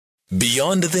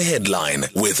Beyond the Headline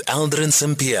with Aldrin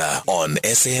Sampear on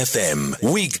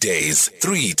SAFM. Weekdays,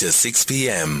 3 to 6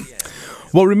 p.m.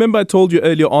 Well, remember I told you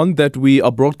earlier on that we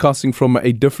are broadcasting from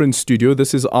a different studio.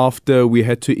 This is after we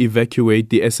had to evacuate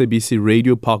the SABC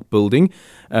Radio Park building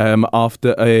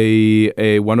after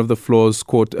one of the floors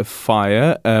caught a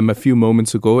fire. A few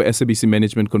moments ago, SABC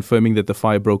management confirming that the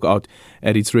fire broke out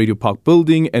at its Radio Park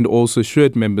building and also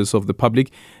assured members of the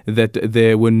public that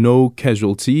there were no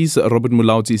casualties. Robert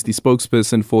Mulaudzi is the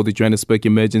spokesperson for the Johannesburg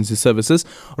Emergency Services.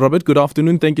 Robert, good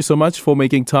afternoon. Thank you so much for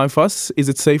making time for us. Is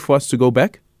it safe for us to go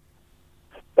back?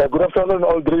 Good afternoon,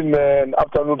 Aldrin, and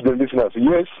afternoon to the listeners.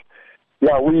 Yes,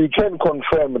 we can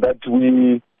confirm that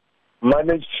we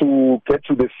managed to get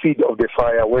to the seat of the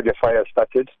fire, where the fire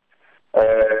started,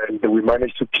 and we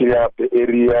managed to clear up the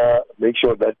area, make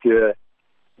sure that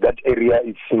that area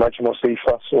is much more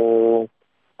safer. So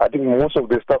I think most of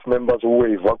the staff members who were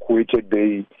evacuated,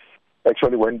 they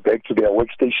actually went back to their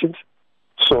workstations.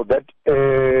 So that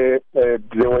there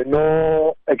were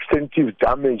no extensive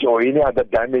damage or any other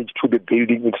damage to the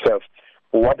building itself.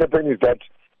 What happened is that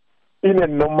in a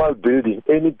normal building,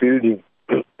 any building,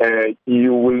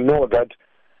 you will know that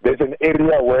there's an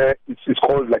area where it's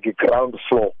called like a ground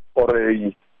floor or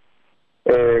we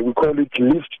call it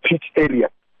lift pit area,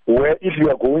 where if you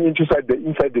are going inside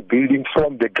the building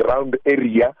from the ground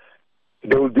area,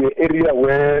 there will be an area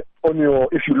where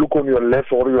if you look on your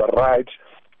left or your right,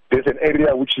 there's an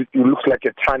area which looks like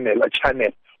a channel,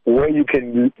 where you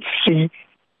can see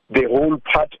the whole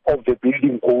part of the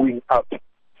building going up.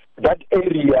 That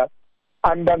area,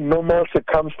 under normal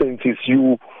circumstances,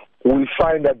 you will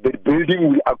find that the building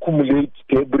will accumulate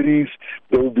debris,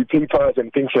 there will be papers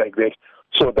and things like that.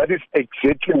 So that is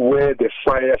exactly where the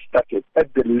fire started,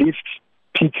 at the lift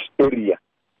pit area.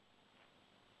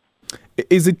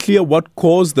 Is it clear what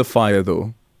caused the fire,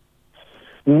 though?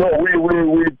 No,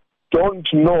 we don't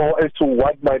know as to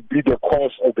what might be the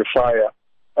cause of the fire.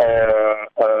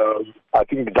 I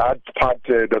think that part,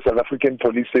 the South African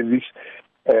Police Service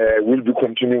will be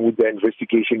continuing with the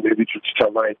investigation, maybe to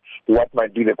determine what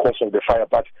might be the cause of the fire.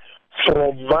 But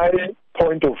from my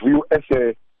point of view as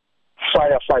a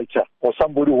firefighter or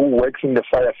somebody who works in the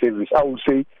fire service, I would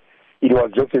say it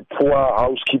was just a poor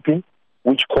housekeeping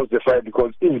which caused the fire,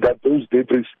 because if those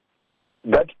debris,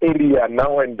 that area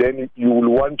now and then you will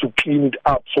want to clean it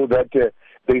up so that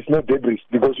there is no debris,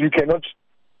 because you cannot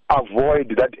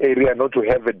avoid that area not to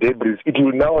have a debris. It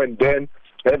will now and then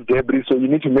have debris, so you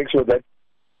need to make sure that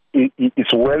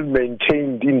it's well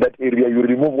maintained in that area. You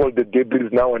remove all the debris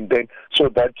now and then so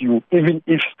that even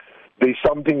if there's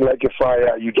something like a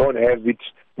fire, you don't have it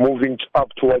moving up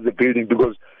towards the building,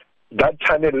 because that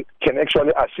tunnel can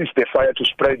actually assist the fire to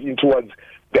spread in towards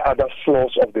the other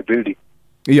floors of the building.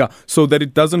 Yeah, so that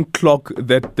it doesn't clog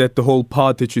that the whole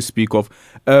part that you speak of.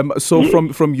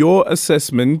 From your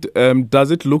assessment, does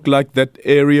it look like that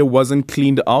area wasn't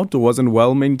cleaned out or wasn't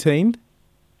well maintained?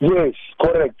 Yes,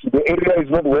 correct. The area is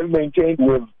not well maintained.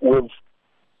 We've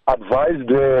advised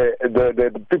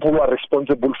the people who are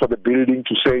responsible for the building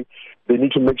to say they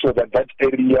need to make sure that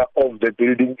area of the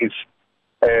building is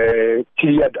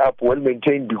cleared up, well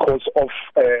maintained, because of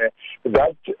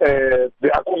the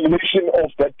accumulation of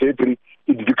that debris.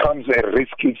 It becomes a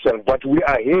risk itself. But we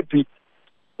are happy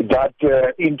that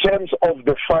in terms of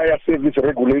the fire service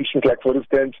regulations, like for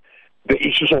instance, the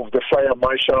issues of the fire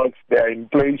marshals, they are in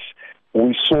place.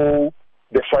 We saw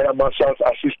the fire marshals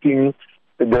assisting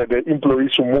the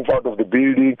employees to move out of the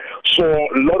building. So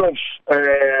a lot of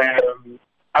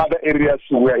other areas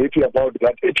we are happy about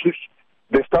that. At least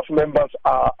the staff members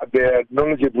they're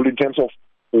knowledgeable in terms of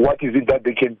what is it that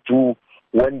they can do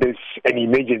when there's an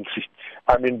emergency.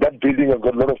 I mean, that building has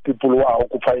got a lot of people who are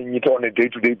occupying it on a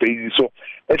day-to-day basis. So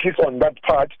at least on that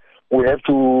part, we have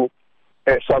to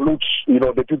salute,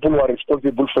 the people who are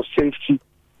responsible for safety,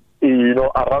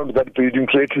 around that building.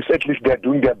 So at least they're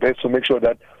doing their best to make sure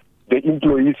that the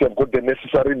employees have got the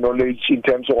necessary knowledge in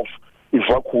terms of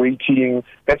evacuating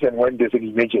as and when there's an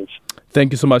emergency.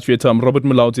 Thank you so much for your time. Robert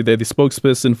Mulaudzi there, the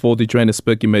spokesperson for the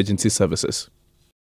Johannesburg Emergency Services.